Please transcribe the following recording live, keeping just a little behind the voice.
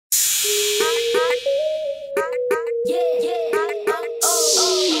What's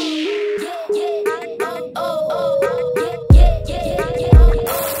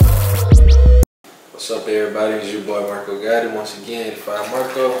up, everybody? It's your boy Marco Gotti. Once again, Five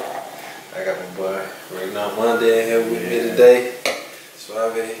Marco. I got my boy Regnault Monday in here with me today.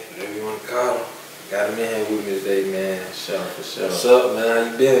 Suave, whatever you want to call him. Got him in here with me today, man. For sure. What's up, man?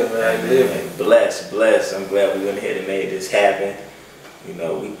 How you been, man? How you living? Blessed. I'm glad we went ahead and made this happen. You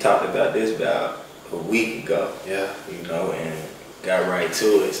know, we talked about this about a week ago. Yeah. You know, and got right to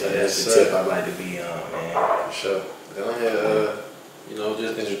it. So that's the tip I like to be on, man. For sure. Go ahead, you know,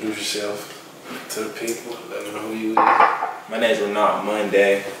 just introduce yourself to the people. Let them know who you are. My name's Regnault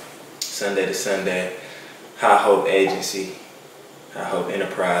Monday, Sunday to Sunday, High Hope Agency, High Hope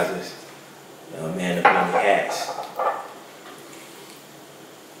Enterprises, man of many hats.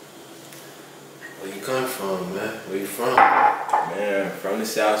 Where you come from, man? Where you from? Man, from the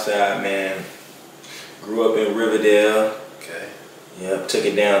South Side, man. Grew up in Riverdale. Okay. Yep, took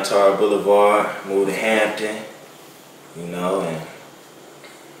it down Tar Boulevard, moved to Hampton, you know, and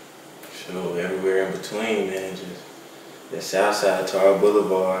sure, everywhere in between, man. Just the South Side, Tar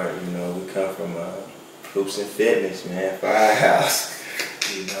Boulevard, you know, we come from Hoops and Fitness, man, Firehouse,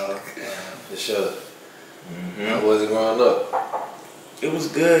 you know. For sure. How was it growing up? It was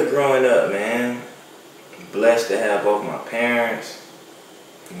good growing up, man. Blessed to have both my parents,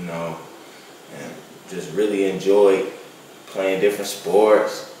 you know, and just really enjoyed playing different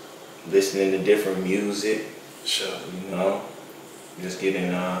sports, listening to different music. Sure. You know, just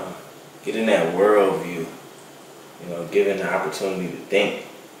getting that world view. You know, given the opportunity to think.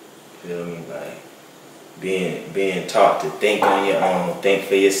 You feel me? Like being taught to think on your own, think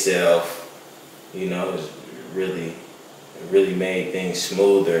for yourself. You know, it really made things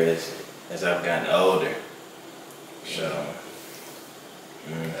smoother as I've gotten older. Sure.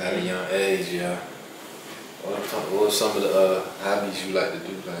 At a young age, yeah. What are some of the hobbies you like to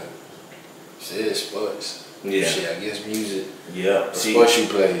do? Like, you said sports. Yeah. Shit, I guess music. Yeah. What sports you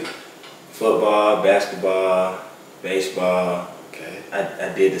played? Football, basketball, baseball. Okay.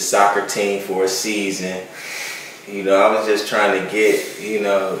 I did the soccer team for a season. You know, I was just trying to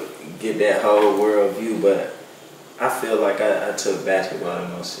get that whole world view, but I feel like I took basketball the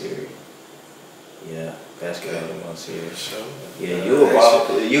most serious. Yeah, basketball the most serious. Sure. Yeah, you a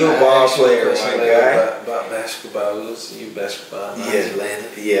ball player, my guy. About basketball, we'll see you basketball.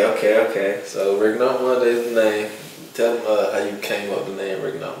 Yeah, okay. So Regnault Monday is the name. Tell them how you came up with the name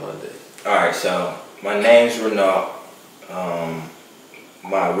Regnault Monday. All right, so my name's Regnault.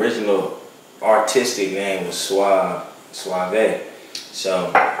 My original artistic name was Suave.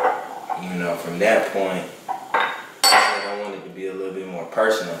 So, you know, from that point, I wanted to be a little bit more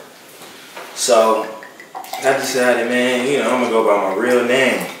personal. So I decided, man, you know, I'm gonna go by my real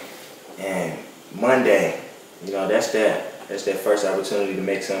name. And Monday, you know, that's that first opportunity to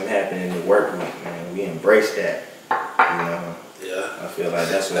make something happen in the work week, man. We embrace that. You know. Yeah. I feel like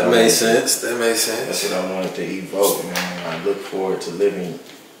that's what that makes sense. That makes sense. That's what I wanted to evoke, man. I look forward to living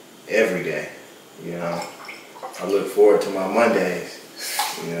every day. You know. I look forward to my Mondays.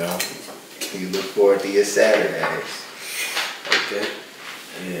 You know. You look forward to your Saturdays. Okay.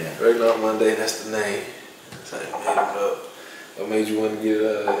 Yeah. Regnault Monday, that's the name. That's how you made it up. What made you want to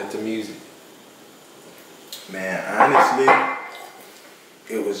get into music? Man, honestly,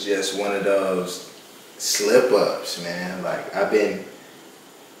 it was just one of those slip-ups, man. Like I've been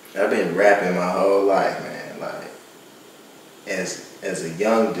rapping my whole life, man. Like as a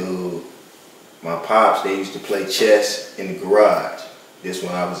young dude, my pops, they used to play chess in the garage. This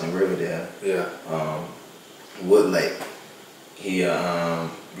when I was in Riverdale. Yeah. Woodlake. He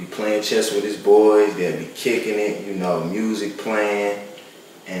be playing chess with his boys. They'd be kicking it, you know, music playing,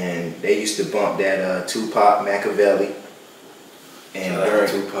 and they used to bump that Tupac Machiavelli. And during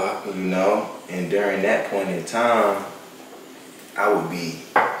Tupac, you know, and during that point in time, I would be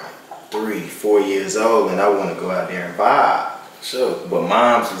 3-4 years old, and I want to go out there and vibe. Sure. But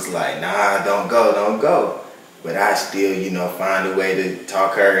moms was like, nah, don't go. But I still, you know, find a way to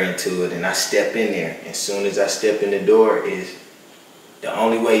talk her into it, and I step in there. As soon as I step in the door, is the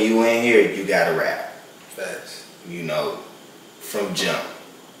only way you in here, you gotta rap. Facts. You know, from jump.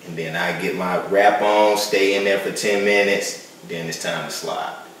 And then I get my rap on, stay in there for 10 minutes, then it's time to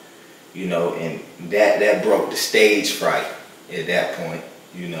slide. You know, and that broke the stage fright at that point,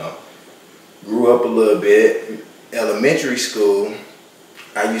 you know. Grew up a little bit. Elementary school,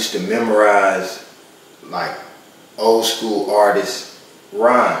 I used to memorize like old school artists'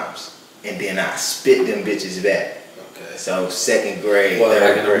 rhymes, and then I spit them bitches back. Okay. So second grade, what,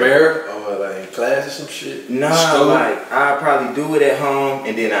 like in the mirror or like in class or some shit? Nah, like I'd probably do it at home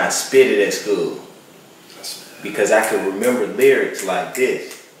and then I'd spit it at school. because I could remember lyrics like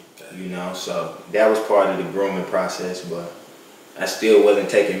this, you know. So that was part of the grooming process, but I still wasn't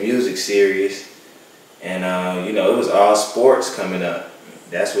taking music serious. And you know, it was all sports coming up.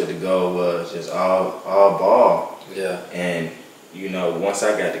 That's what the goal was, just all ball. Yeah. And you know, once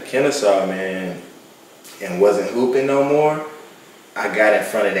I got to Kennesaw, man, and wasn't hooping no more, I got in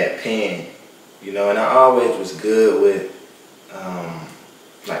front of that pen, you know. And I always was good with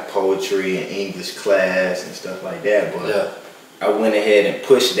like poetry and English class and stuff like that, but yeah. I went ahead and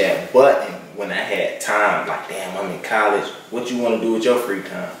pushed that button when I had time. Like, damn, I'm in college. What you want to do with your free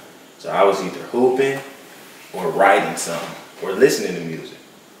time? So I was either hooping or writing something or listening to music,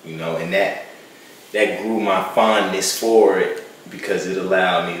 you know. And that grew my fondness for it because it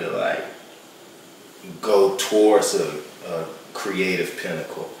allowed me to like go towards a creative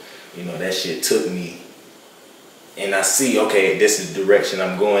pinnacle. You know, that shit took me. And I see, okay, this is the direction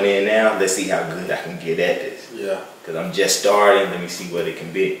I'm going in now. Let's see how good I can get at this. Yeah. Because I'm just starting. Let me see what it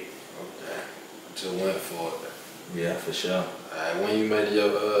can be. Okay. Just went for it. Yeah, for sure. Alright, when you made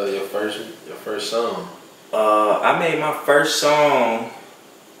your first song? I made my first song,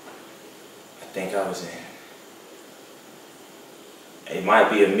 I think I was in, it might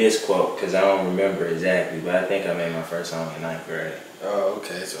be a misquote because I don't remember exactly, but I think I made my first song in 9th grade. Oh,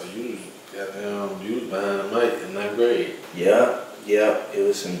 okay. So you was behind the mic in 9th grade. Yep. It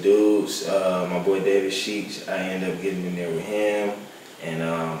was some dudes. My boy David Sheets, I ended up getting in there with him, and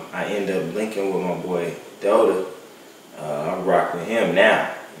I ended up linking with my boy Dota. I rock with him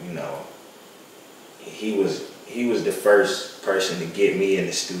now. You know, he was the first person to get me in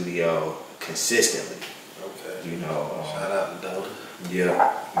the studio consistently. Okay. You know. Shout out to Dota.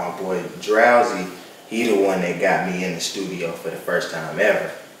 Yeah, my boy Drowsy, he the one that got me in the studio for the first time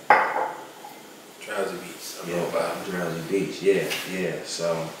ever. Drowsy Beats. Yeah, about Drowsy Beats. Yeah.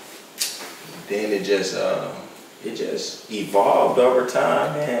 So then it just evolved over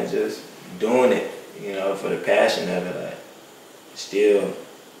time, man. Just doing it, you know, for the passion of it. Like,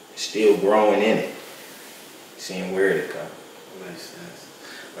 still growing in it, seeing where it comes. Makes sense.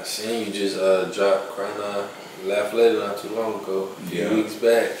 I seen you just dropped Crying Laugh Later not too long ago, a few weeks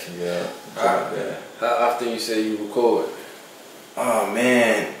back. Yeah. How often you say you record? Oh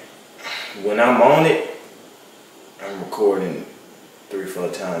man, when I'm on it, I'm recording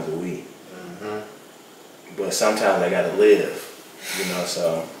 3-4 times a week. But sometimes I gotta live, you know.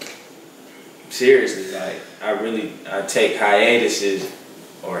 So seriously, like I take hiatuses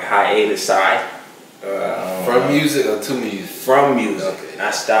or hiatus-i. From music or to music? From music. Okay. I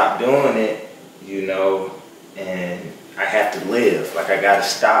stopped doing it, you know, and I have to live. Like, I gotta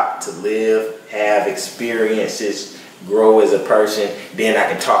stop to live, have experiences, grow as a person, then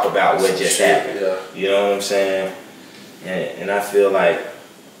I can talk about what just happened. Yeah. You know what I'm saying? And I feel like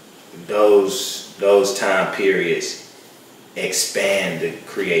those time periods expand the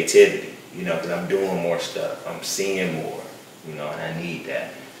creativity, you know, because I'm doing more stuff, I'm seeing more, you know, and I need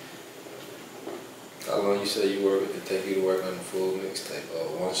that. How long you say it take you to work on the full mixtape or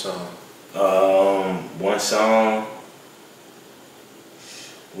one song? One song,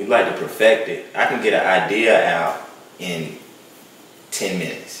 we like to perfect it. I can get an idea out in 10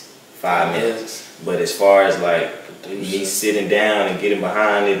 minutes, 5 minutes. But as far as like me sitting down and getting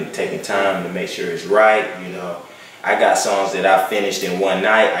behind it and taking time to make sure it's right, you know, I got songs that I finished in one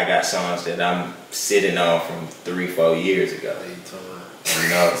night. I got songs that I'm sitting on from 3-4 years ago. You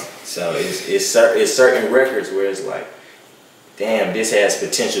know, so it's certain records where it's like, damn, this has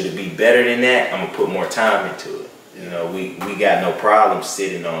potential to be better than that. I'm gonna put more time into it. You know, we got no problem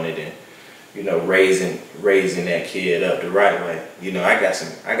sitting on it and, you know, raising that kid up the right way. You know, I got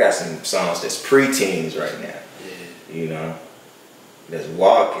some songs that's pre-teens right now. Yeah. You know, that's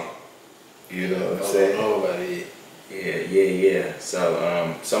walking. You know what I'm saying? I don't know about it. Yeah.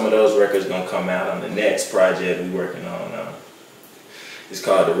 So some of those records gonna come out on the next project we working on. It's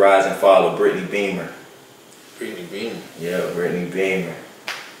called The Rise and Fall of Brittany Beamer. Brittany Beamer? Yeah, Brittany Beamer.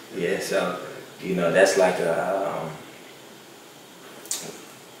 Yeah, so, you know, that's like a,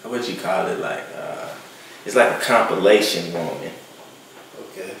 what you call it, like, it's like a compilation woman.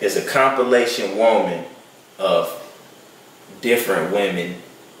 Okay. It's a compilation woman of different women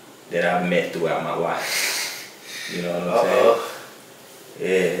that I've met throughout my life. You know what I'm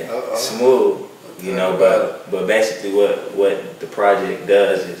saying? Yeah, smooth. You know, but basically what the project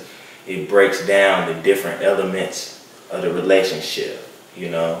does is it breaks down the different elements of the relationship, you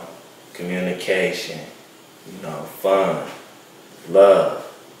know, communication, you know, fun, love,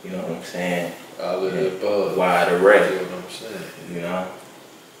 you know what I'm saying? All of the above. Wide array, You know what I'm saying? you know?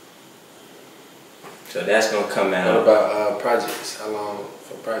 So that's gonna come out. What about projects? How long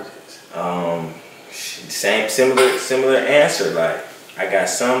for projects? Same, similar answer. Like I got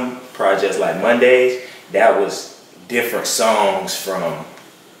some projects like Mondays that was different songs from,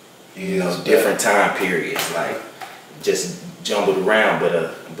 you know, different time periods, like just jumbled around.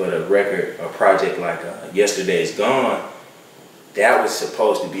 But a record, a project like Yesterday's Gone, that was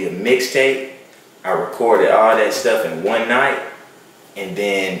supposed to be a mixtape. I recorded all that stuff in one night, and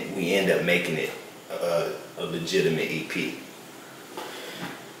then we end up making it a legitimate EP.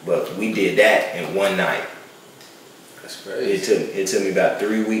 But we did that in one night. That's crazy. It took me about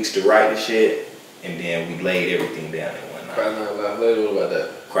 3 weeks to write the shit, and then we laid everything down in one night. Cry Now Laugh Later, what about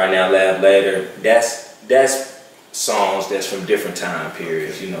that? Cry Now Laugh Later, that's songs that's from different time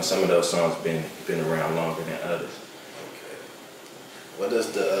periods. You know, some of those songs been around longer than others. Okay. Where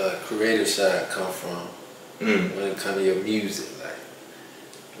does the creative side come from when it comes to your music? Like,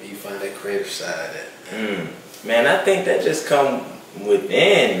 where you find that creative side at? Man, I think that just come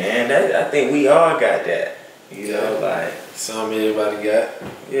within, man. I think we all got that. You know, like something everybody got.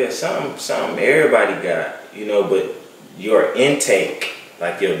 Yeah, something everybody got. You know, but your intake,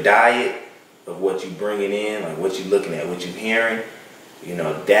 like your diet of what you bringing in, like what you looking at, what you hearing, you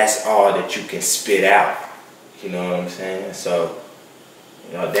know, that's all that you can spit out. You know what I'm saying? So,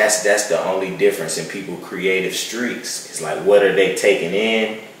 you know, that's the only difference in people creative streaks. It's like, what are they taking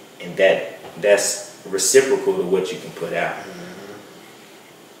in, and that's reciprocal to what you can put out.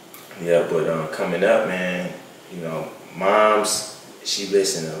 Yeah, but coming up, man, you know, mom's, she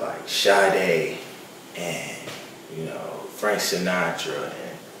listened to like Sade and, you know, Frank Sinatra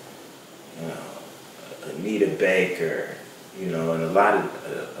and, you know, Anita Baker, you know, and a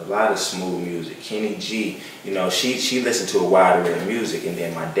lot of smooth music. Kenny G, you know, she listened to a wide array of music, and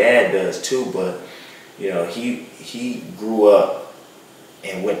then my dad does too. But you know, he grew up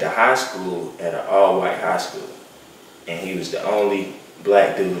and went to high school at an all-white high school, and he was the only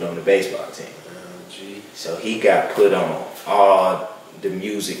black dude on the baseball team. So he got put on all the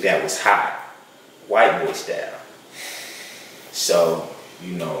music that was hot, white boy style. So,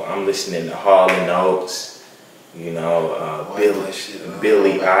 you know, I'm listening to Hall & Oates, you know,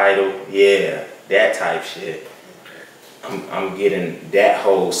 Billy Idol, yeah, that type shit. I'm getting that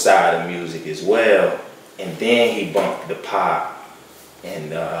whole side of music as well. And then he bumped the pop and,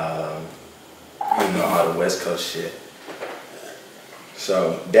 you know, all the West Coast shit.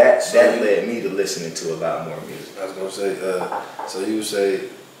 So that led me to listening to a lot more music. I was gonna say, so you would say,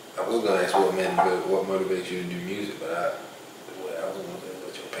 I was gonna ask what motivates you to do music, but I was gonna say,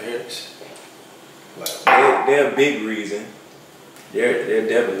 what, your parents? Like, they're a big reason. They're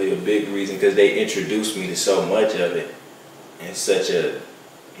definitely a big reason, because they introduced me to so much of it and such a,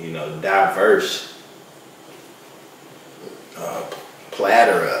 you know, diverse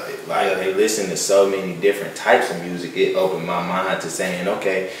platter of it. Like, they listen to so many different types of music. It opened my mind to saying,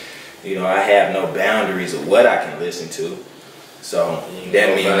 okay, you know, I have no boundaries of what I can listen to. So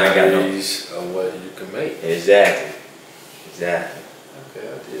that means I got no boundaries of what you can make. Exactly. Okay,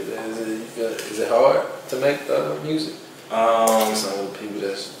 I did that. Is it hard to make music? Some of the people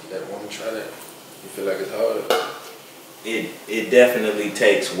that want to try that, you feel like it's hard? It definitely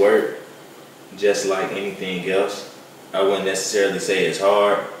takes work, just like anything else. I wouldn't necessarily say it's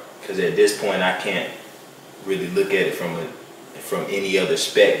hard, because at this point I can't really look at it from any other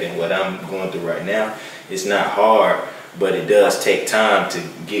spec than what I'm going through right now. It's not hard, but it does take time to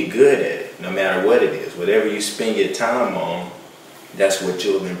get good at it, no matter what it is. Whatever you spend your time on, that's what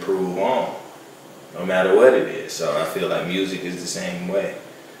you'll improve on, no matter what it is. So I feel like music is the same way.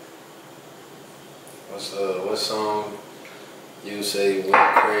 What song you say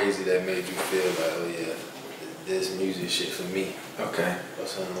went crazy that made you feel like, oh yeah, this music shit for me? Okay. What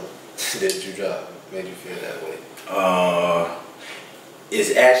song that you dropped made you feel that way?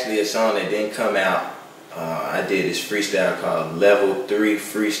 It's actually a song that didn't come out. I did this freestyle called Level 3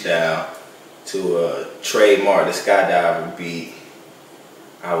 Freestyle to trademark the Skydiver beat.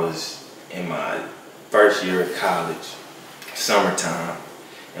 I was in my first year of college, summertime,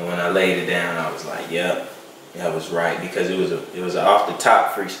 and when I laid it down, I was like, yep, that was right, because it was an off the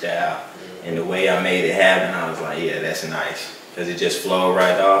top freestyle, and the way I made it happen, I was like, yeah, that's nice, because it just flowed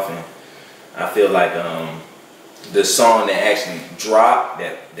right off. And I feel like the song that actually dropped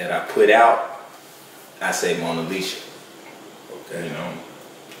that I put out, I say Mona Lisa. Okay. You know,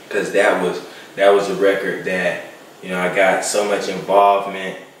 because that was a record that, you know, I got so much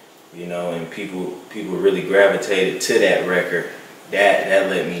involvement, you know, and people really gravitated to that record. That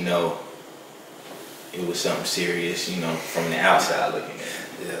let me know it was something serious, you know, from the outside looking at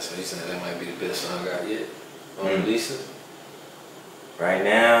it. Yeah, so you saying that might be the best song I got yet? Mona Lisa? Right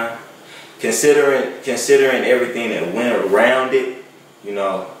now, considering everything that went around it, you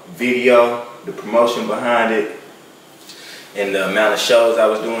know, video, the promotion behind it and the amount of shows I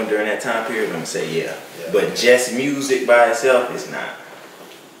was doing during that time period, I'm gonna say yeah. But just music by itself is not.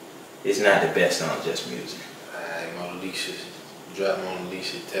 It's not the best on just music. Alright, Mona Lisa, drop Mona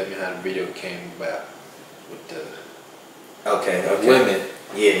Lisa. Tell me how the video came about with the women.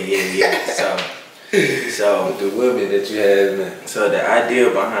 Yeah. So with the women that you had, man. So the idea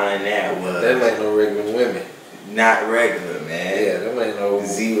behind that was them ain't no regular women. Not regular, man. Yeah, them ain't no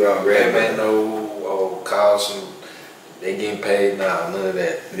zero regular. Them ain't no calls and they getting paid now. None of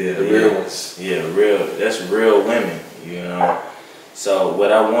that. Yeah, the real ones. Yeah, real. That's real women. You know. So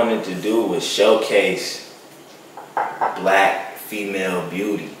what I wanted to do was showcase black female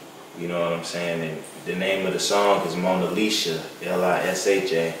beauty. You know what I'm saying? And the name of the song is Mona Lisa,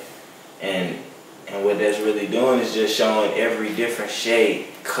 L-I-S-H-A, and what that's really doing is just showing every different shade,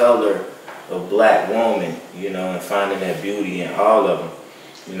 color of black woman, you know, and finding that beauty in all of them,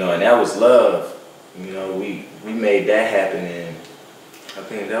 you know, and that was love. You know, we made that happen in, I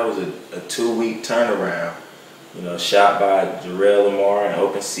think that was a 2-week turnaround, you know, shot by Jarrell Lamar in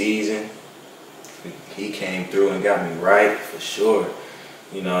open season. He came through and got me right for sure,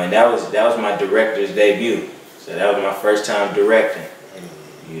 you know, and that was my director's debut. So that was my first time directing,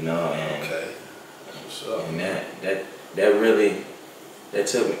 you know, and and that really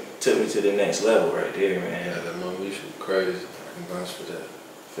took me to the next level right there, man. Yeah, that Mona Lisa was crazy. I can vouch for that.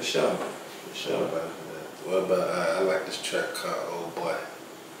 For sure. What about I like this track called "Oh Boy."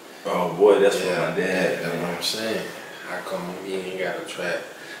 Oh boy, that's for my dad. That's what I'm saying. How come you ain't got a track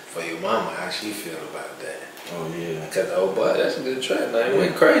for your mama? How she feel about that? Oh yeah. Cause "Oh Boy," that's a good track. Now it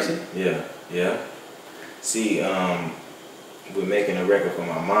went crazy. Yeah. See, with making a record for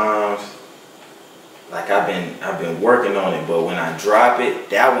my mom's, like I've been working on it, but when I drop it,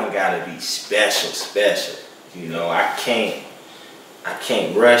 that one gotta be special. You know, I can't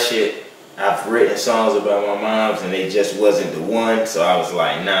rush it. I've written songs about my mom's and they just wasn't the one, so I was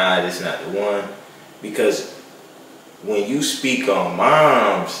like, nah, this not the one. Because when you speak on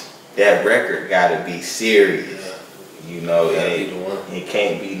moms, that record gotta be serious. You know, it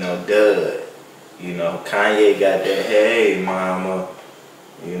can't be no dud. You know, Kanye got that, hey mama,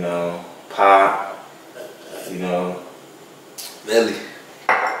 you know, Pop. You know, Melly.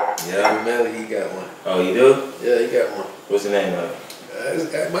 Yeah, Melly, he got one. Oh, you do? Yeah, he got one. What's the name of it?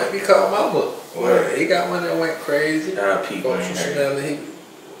 It might be called Mama. Word. He got one that went crazy. People ain't heard. I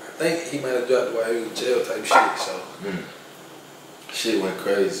think he might have dropped it while he was in jail type shit. So shit went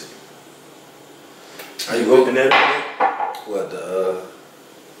crazy. Are you open that? What the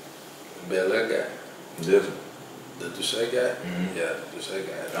Bel Air guy? This one. The Duce guy? Yeah, the Duce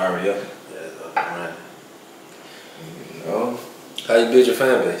guy. Already up? Yeah, it's up and running. You know. How you build your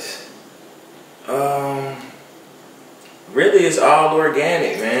fan base? Really, it's all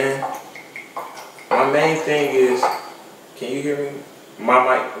organic, man. My main thing is, can you hear me? My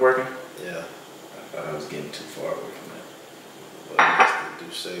mic working? Yeah. I thought I was getting too far away from that. Well, that's the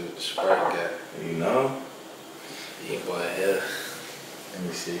Duce with the Sprite guy. You know? Yeah, boy, yeah. Let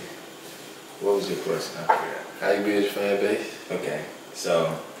me see. What was your question? I forgot. How you build your fan base? Okay,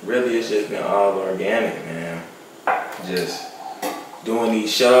 so really it's just been all organic, man. Just doing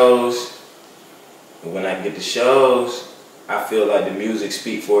these shows. And when I get the shows, I feel like the music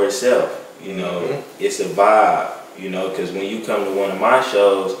speaks for itself. You know, it's a vibe, you know, because when you come to one of my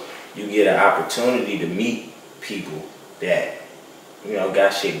shows, you get an opportunity to meet people that, you know,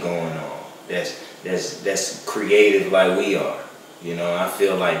 got shit going on. That's creative like we are. You know, I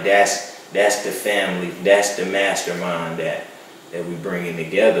feel like that's the family, that's the mastermind that we bringing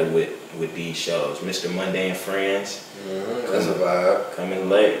together with these shows. Mr. Monday and Friends. That's a vibe. Coming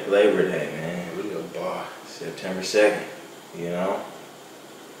Labor Day, man. Really a bar. September 2nd, you know.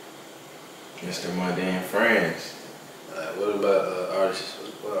 Mr. Monday and Friends. What about artists?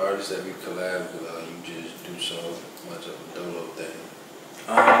 What artists have you collabed with? You just do so much of a dolo thing.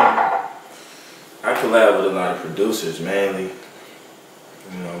 I collab with a lot of producers mainly.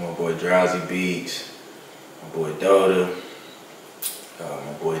 You know, my boy Drowsy Beats, my boy Dota,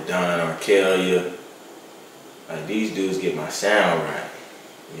 my boy Don Arkelia. Like, these dudes get my sound right.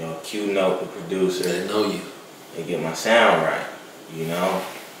 You know, Q Note, the producer. They know you. They get my sound right, you know.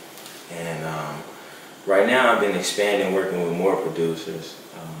 And right now I've been expanding, working with more producers.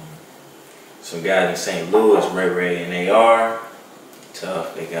 Some guys in St. Louis, Ray and AR.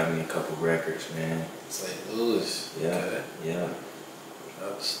 Tough, they got me a couple records, man. St. Louis. Yeah, okay. Yeah.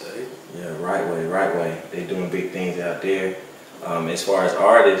 Out the state. Yeah, right way. They doing big things out there. As far as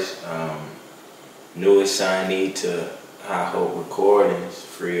artists, newest signee to High Hope Recordings,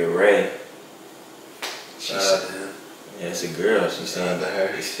 Free Array. Yeah, it's a girl. She sang to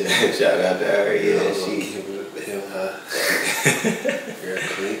her. Shout out to her. Yeah, she. Girl,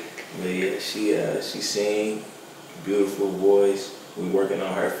 quick. But yeah, she sing. Beautiful voice. We working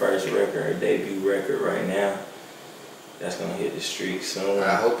on her first record, her debut record right now. That's gonna hit the street soon.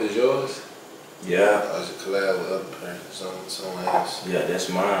 I hope it's yours. Yeah. I was a collab with other person, someone else. Yeah, that's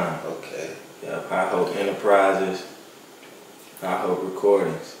mine. Okay. Yeah, I Hope Enterprises. I Hope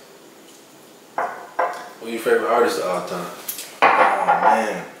Recordings. Who's your favorite artist of all time? Oh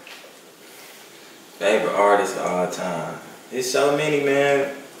man. Favorite artist of all time. There's so many,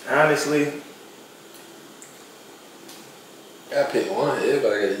 man. Honestly. Gotta pick one.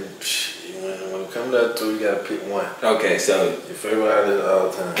 Everybody got when it comes down to it, you gotta pick one. Okay, so your favorite artist of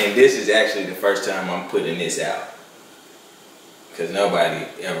all time. And this is actually the first time I'm putting this out. Cause nobody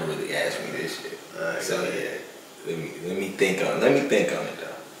ever really asked me this shit. Right, so yeah. Let me think on it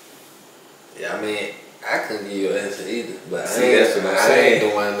though. Yeah, I mean, I couldn't give you an answer either. But see, that's what I'm saying. I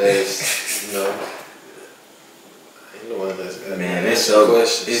ain't the one that's, you know, I ain't the one that's got man, it's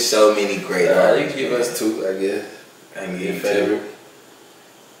so many great artists. You can give us two, I guess. I can give you two.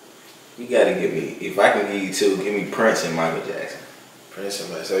 You gotta give me, if I can give you two, give me Prince and Michael Jackson. Prince and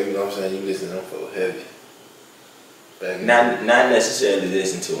Michael, so you know what I'm saying, you listen to them for heavy. Not necessarily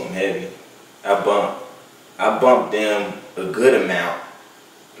listen to them heavy. I bump them a good amount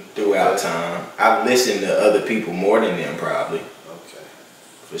throughout time. I've listened to other people more than them probably. Okay.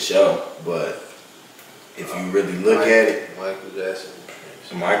 For sure. But if you really look at it,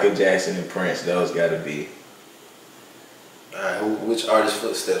 Michael Jackson and Prince, those gotta be. Alright, which artist's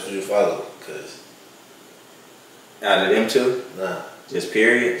footsteps would you follow? Cause out of them two? Nah. Just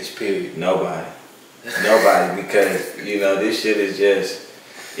period? Just period. Nobody. Nobody, because you know this shit is just,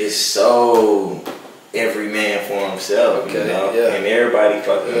 it's so every man for himself, okay, you know? Yeah. And everybody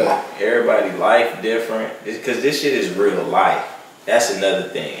life different, because this shit is real life. That's another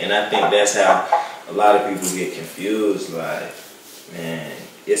thing, and I think that's how a lot of people get confused. Like, man,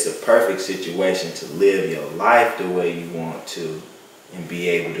 it's a perfect situation to live your life the way you want to and be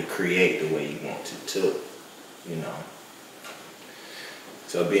able to create the way you want to too, you know?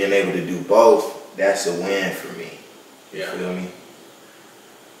 So being able to do both, that's a win for me. You feel me?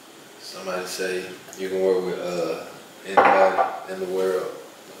 Somebody say you can work with anybody in the world.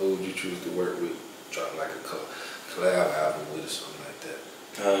 Who would you choose to work with? Drop like a collab album with or something like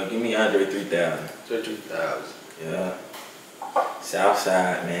that. Give me Andre 3000. 3000. Yeah.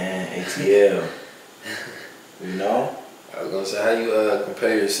 Southside, man. ATL. You know? I was gonna say, how you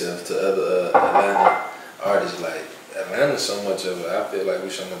compare yourself to other Atlanta artists? Like Atlanta's so much of I feel like we're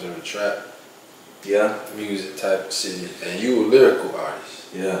so much of a trap music type of city, and you a lyrical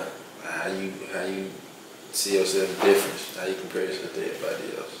artist. Yeah. How you see yourself different? How you compare yourself to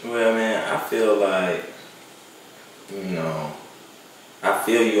everybody else? Well, man, I feel like, you know, I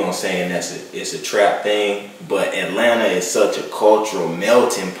feel you on saying it's a trap thing, but Atlanta is such a cultural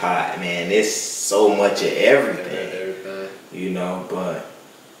melting pot, man. It's so much of everything. You know, but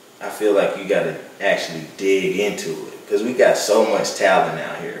I feel like you gotta actually dig into it, because we got so much talent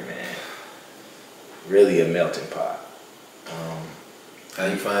out here, man. Really a melting pot. How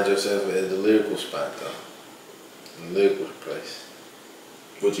you find yourself at the lyrical spot though? The lyrical place.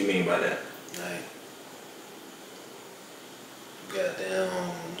 What you mean by that? Like,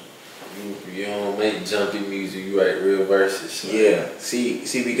 goddamn, you don't make jumpy music, you write real verses. Like, yeah,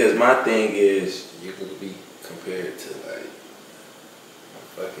 see, because my thing is, you can be compared to like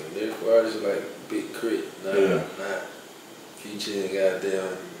fucking lyrical artists like Big Crit, not Future and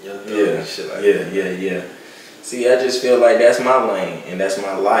goddamn Young Thug and shit like that. Yeah. See, I just feel like that's my lane and that's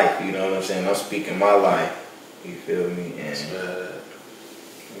my life. You know what I'm saying? I'm speaking my life. You feel me? And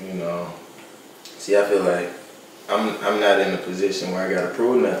you know, see, I feel like I'm not in a position where I gotta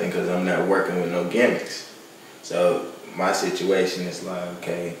prove nothing, because I'm not working with no gimmicks. So my situation is like,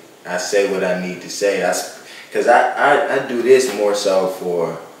 okay, I say what I need to say. Because I do this more so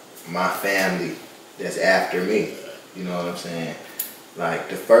for my family that's after me. You know what I'm saying? Like,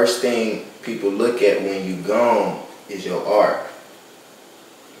 the first thing people look at when you gone is your art.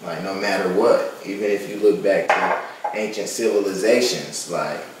 Like, no matter what. Even if you look back to ancient civilizations,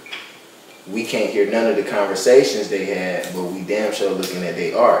 like, we can't hear none of the conversations they had, but we damn sure looking at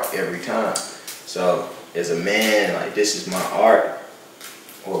their art every time. So, as a man, like, this is my art,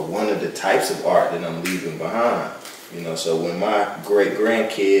 or one of the types of art that I'm leaving behind. You know, so when my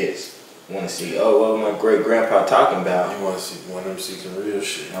great-grandkids want to see, oh, what was my great-grandpa talking about? You want them to see some real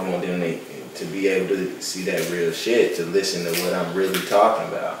shit. I want them to be able to see that real shit, to listen to what I'm really talking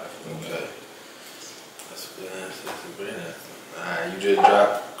about. Okay. That's a good answer. That's a great answer. Alright, you just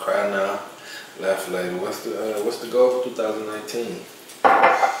dropped Cry Now Laugh later. What's the goal for 2019?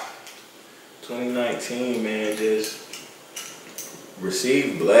 2019, man, just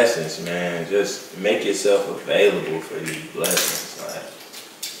receive blessings, man. Just make yourself available for these blessings.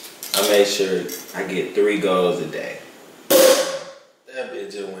 Like, I made sure I get 3 goals a day. That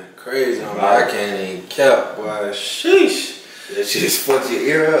bitch just went crazy on me. I can't even count, boy. Sheesh. That shit just fucked your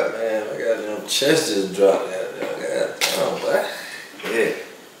ear up. Man, my goddamn chest just dropped. Goddamn, boy. Yeah.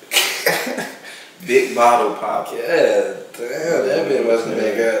 Big bottle pop. Yeah, damn, that bitch must have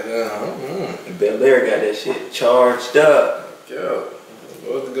been goddamn. Bel Air got that shit charged up. Yo,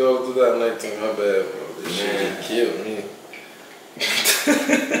 what's the goal for 2019? My bad, bro. This shit just killed me.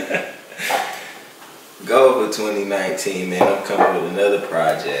 Goal for 2019, man. I'm coming with another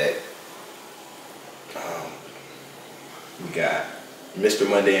project. We got Mr.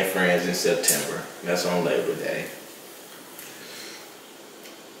 Monday and Friends in September. That's on Labor Day.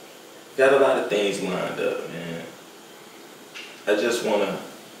 Got a lot of things lined up, man.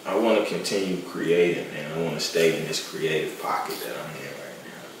 I wanna continue creating, man. I wanna stay in this creative pocket that I'm in right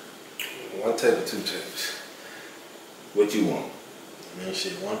now. 1 tape or 2 tapes? What you want? I mean,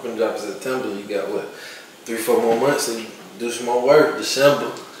 shit, one from drop in September, you got what? 3-4 more months to do some more work.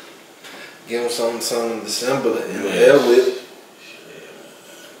 December. Give them something in December to hell with.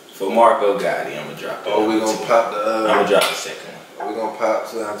 For Marco Gotti, I'm gonna drop that. Oh, we gonna pop the I'm gonna drop the second one. We're gonna pop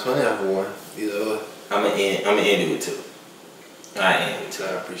 2020 after one. Either or. I'm gonna end it with 2. I end with 2. I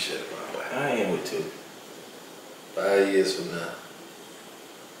appreciate it, my boy. I end with 2. 5 years from now.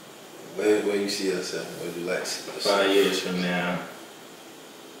 Where you see yourself? Where you like to see yourself? 5 years from now,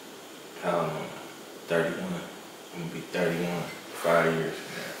 I don't know, 31. I'm gonna be 31. 5 years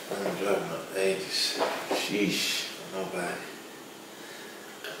from now. I'm dropping up ages. Sheesh. Nobody.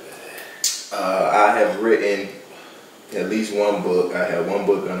 I have written at least 1 book. I have 1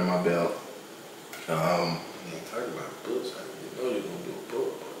 book under my belt. You ain't talking about books. You know you're gonna do a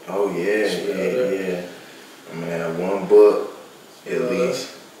book. Oh yeah. I'm gonna have 1 book at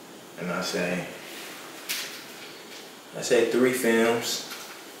least, and I say 3 films.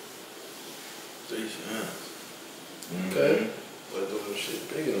 3 films. Mm-hmm. Okay. But doing shit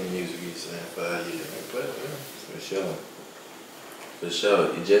bigger than music, you saying 5 years. For sure. For sure.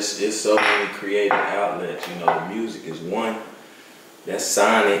 It's so many creative outlets, you know. The music is one. That's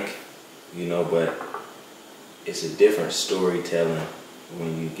sonic, you know, but it's a different storytelling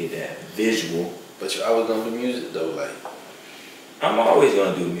when you get that visual. But you always gonna do music though, like? I'm always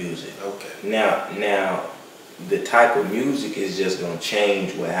gonna do music. Okay. Now the type of music is just gonna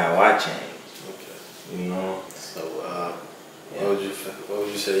change with how I change. Okay. You know? So what would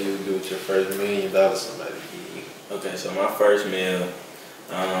you say you would do with your first $1 million somebody give you? Okay, so my first meal,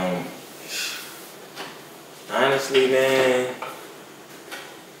 honestly, man,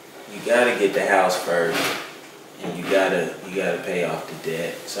 you gotta get the house first, and you gotta pay off the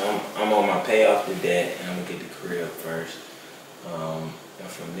debt. So I'm on my pay off the debt, and I'm gonna get the crib first. And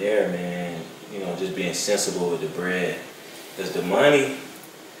from there, man, you know, just being sensible with the bread, because the money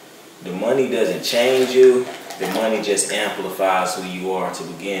doesn't change you. The money just amplifies who you are to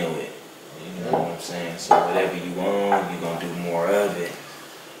begin with. You know what I'm saying? So whatever you want, you're gonna do more of it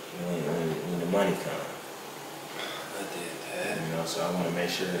when the money comes. I did that. You know, so I want to make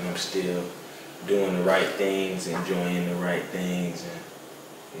sure that I'm still doing the right things, enjoying the right things, and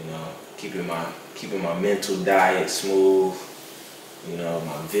you know, keeping my mental diet smooth. You know,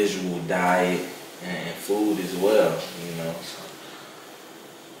 my visual diet and food as well. You know. So.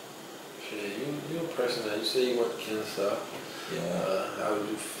 Shit, you a person that you say you went to Kennesaw. Yeah. How would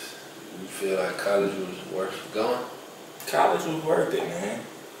you feel like college was worth going? College was worth it, man.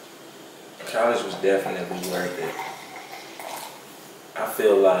 College was definitely worth it. I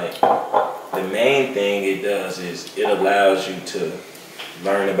feel like the main thing it does is it allows you to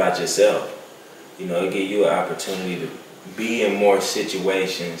learn about yourself. You know, it gives you an opportunity to be in more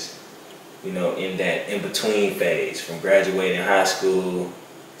situations, you know, in that in-between phase from graduating high school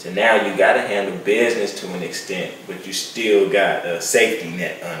to now. You got to handle business to an extent, but you still got a safety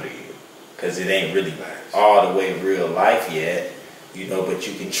net under you. Because it ain't really all the way real life yet, you know, but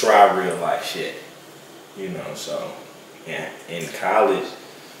you can try real life shit, you know. So, yeah, in college,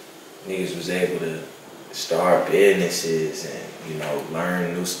 niggas was able to start businesses and, you know,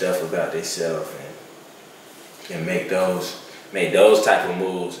 learn new stuff about themselves and make those type of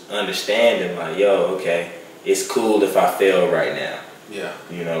moves, understanding like, yo, okay, it's cool if I fail right now. Yeah.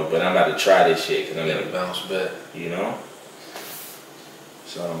 You know, but I'm about to try this shit because I'm gonna bounce back. You know?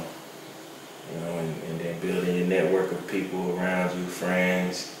 So, you know, and then building your network of people around you,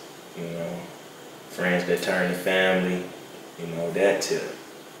 friends, you know, friends that turn to family, you know, that too.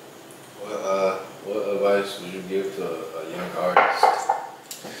 Well, What advice would you give to a young artist?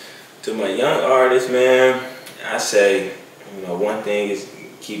 To my young artists, man, I say, you know, one thing is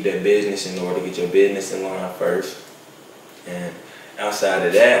keep that business in order, get your business in line first. And outside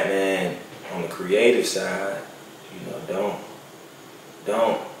of that, man, on the creative side, you know,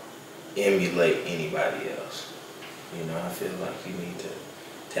 don't emulate anybody else. You know, I feel like you need to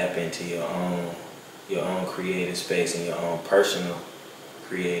tap into your own creative space and your own personal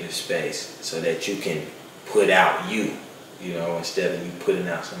creative space so that you can put out you know, instead of you putting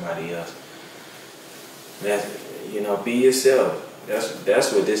out somebody else. That's, you know, be yourself.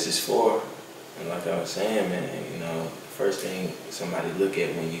 That's what this is for. And like I was saying, man, you know, first thing somebody look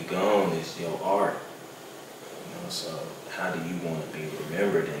at when you gone is your art. You know, so how do you want to be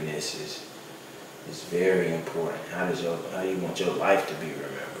remembered in this is very important. How you want your life to be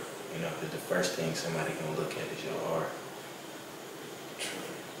remembered? You know, because the first thing somebody gonna look at is your art.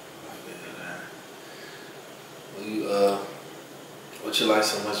 What you like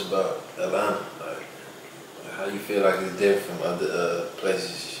so much about Atlanta? Like how you feel like it's different from other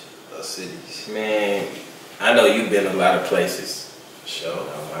places or cities? Man, I know you've been a lot of places. Sure. You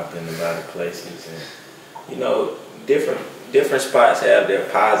know, I've been a lot of places, and you know, different spots have their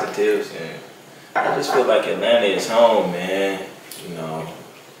positives, and I just feel like Atlanta is home, man. You know,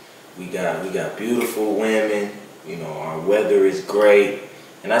 we got beautiful women. You know, our weather is great.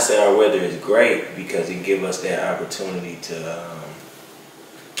 And I say our weather is great because it gives us that opportunity to,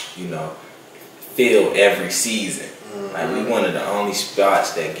 you know, feel every season. Mm-hmm. Like we one of the only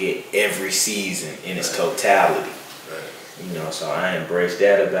spots that get every season in its totality. Right. You know, so I embrace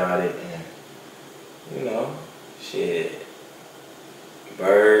that about it, and you know, shit,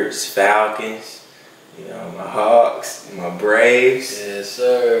 birds, falcons, you know, my Hawks, my Braves. Yes,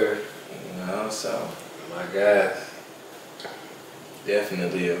 sir. You know, so my guys.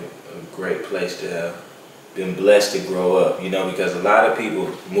 Definitely a great place to have been blessed to grow up, you know, because a lot of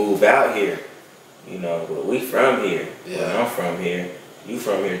people move out here, you know, but we from here. Yeah. Well, I'm from here. You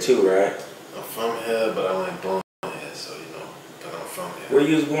from here too, right? I'm from here, but I wasn't born here, so, you know, but I'm from here. Where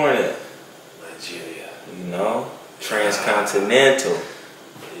you was born at? Nigeria. You know, transcontinental.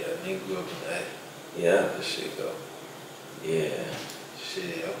 Yeah, nigga grew up in that. Yeah. That shit go. Yeah.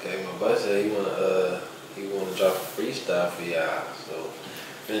 Shit, okay, my boy said he wanna drop a freestyle for y'all, so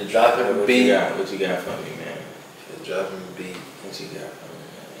been dropping a beat. What you got for me, man? Been dropping a beat. What you got for me,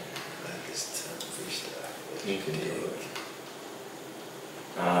 man? Like this time freestyle. You can do it.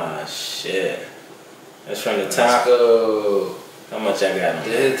 Ah, shit. That's from the top. Let's go. How much I got on that?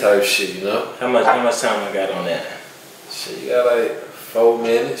 Dead type shit, you know? How much time I got on that? Shit, you got like 4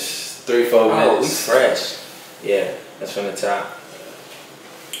 minutes, 3-4 minutes. Oh, we fresh. Yeah, that's from the top.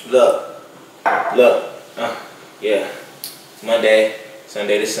 Look. Yeah. Monday,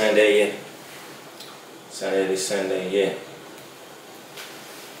 Sunday to Sunday, yeah. Sunday to Sunday, yeah.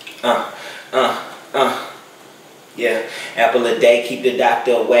 Yeah, apple a day, keep the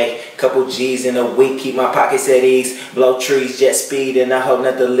doctor away. Couple G's in a week, keep my pockets at ease. Blow trees, jet speed, and I hope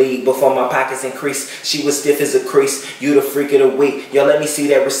not to lead before my pockets increase. She was stiff as a crease, you the freak of the week. Yo, let me see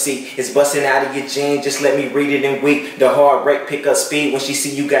that receipt. It's busting out of your jeans, just let me read it and weep. The hard break, pick up speed when she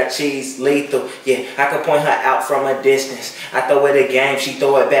see you got cheese. Lethal, yeah, I can point her out from a distance. I throw it a game, she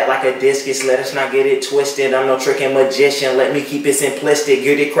throw it back like a discus. Let us not get it twisted, I'm no tricking magician. Let me keep it simplistic,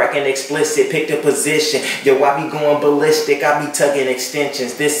 get it cracking explicit. Pick the position, yo, I be going ballistic, I be tugging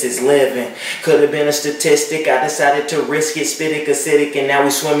extensions. This is living. Could have been a statistic. I decided to risk it, spitic, acidic, and now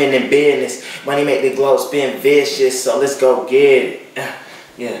we swimming in business. Money make the globe spin vicious, so let's go get it.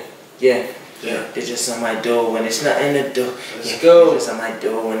 Yeah. There's just something I do when it's nothing to do. Let's go. There's just something I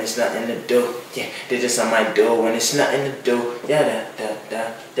do when it's nothing to do. Yeah, there's just something I do when it's nothing to do. Yeah,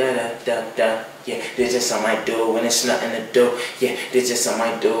 Yeah, there's just something I do when it's nothing to do. Yeah, there's just something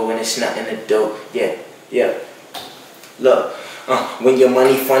I do when it's nothing to do. Yeah. Look, when your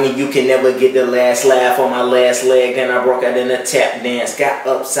money funny, you can never get the last laugh on my last leg. Then I broke out in a tap dance, got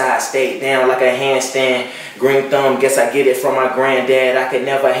upside, stayed down like a handstand. Green thumb, guess I get it from my granddad. I could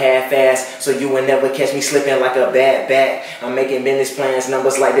never half-ass, so you would never catch me slipping like a bad back. I'm making business plans,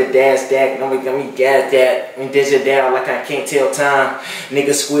 numbers like the DASDAQ. Let me gas that, and digital like I can't tell time.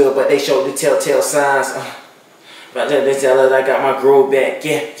 Niggas squeal, but they show the telltale signs. But they tell it I got my groove back,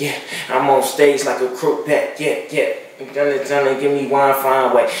 yeah. I'm on stage like a crew pack, yeah. Trying to give me one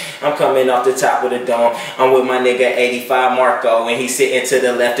fine way. I'm coming off the top of the dome. I'm with my nigga 85 Marco, and he's sitting to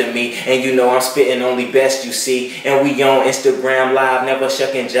the left of me. And you know I'm spitting only best, you see. And we on Instagram Live, never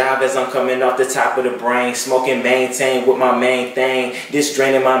shucking jive as I'm coming off the top of the brain. Smoking maintain with my main thing. This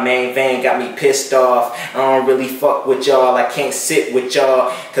draining my main vein got me pissed off. I don't really fuck with y'all. I can't sit with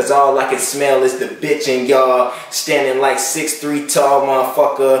y'all, cause all I can smell is the bitch in y'all. Standing like 6'3" tall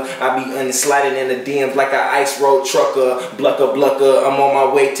motherfucker. I be sliding in the DMs like an ice road trucker. Blucker, I'm on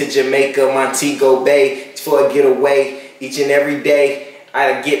my way to Jamaica, Montego Bay for a getaway. Each and every day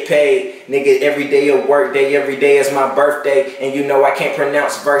I get paid, nigga. Every day a work day, every day is my birthday. And you know I can't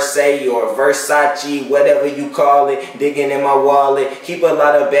pronounce Versace or Versace, whatever you call it. Digging in my wallet, keep a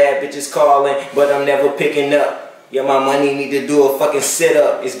lot of bad bitches calling, but I'm never picking up. Yeah, my money need to do a fucking sit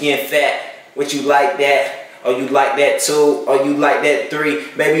up. It's getting fat. What you like that? Or you like that 2, or you like that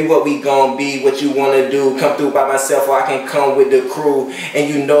 3. Baby, what we gon' be, what you wanna do? Come through by myself or I can come with the crew. And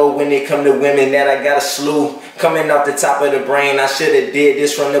you know when it come to women that I got a slew. Coming off the top of the brain, I shoulda did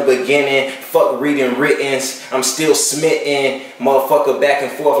this from the beginning. Fuck reading writtens, I'm still smitten. Motherfucker back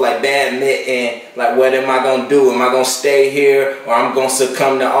and forth like badminton. Like what am I gonna do? Am I gonna stay here, or I'm gonna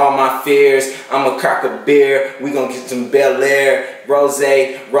succumb to all my fears? I'ma crack a beer, we gonna get some Bel Air. Rose,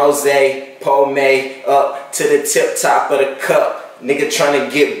 pomade, up to the tip top of the cup. Nigga trying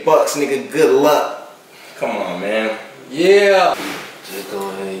to get bucks, nigga, good luck. Come on, man. Yeah. Just go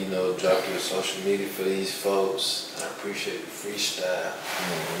ahead, you know, drop your social media for these folks. I appreciate the freestyle.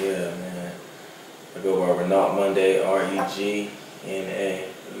 Yeah, man. I go by Regnault Monday, Regnault,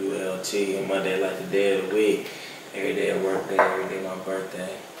 and Monday like the day of the week. Every day a work day, every day my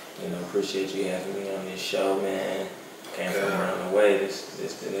birthday. You know, appreciate you having me on this show, man. Came from around the way. This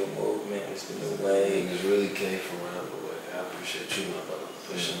the new movement. This the new way. Niggas really came from around the way. I appreciate you, my brother,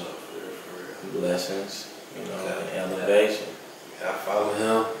 pushing up for real. Blessings, you know, and elevation. Y'all follow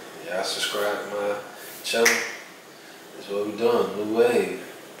him. Y'all subscribe to my channel. That's what we doing. New wave.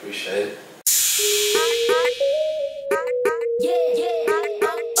 Appreciate it.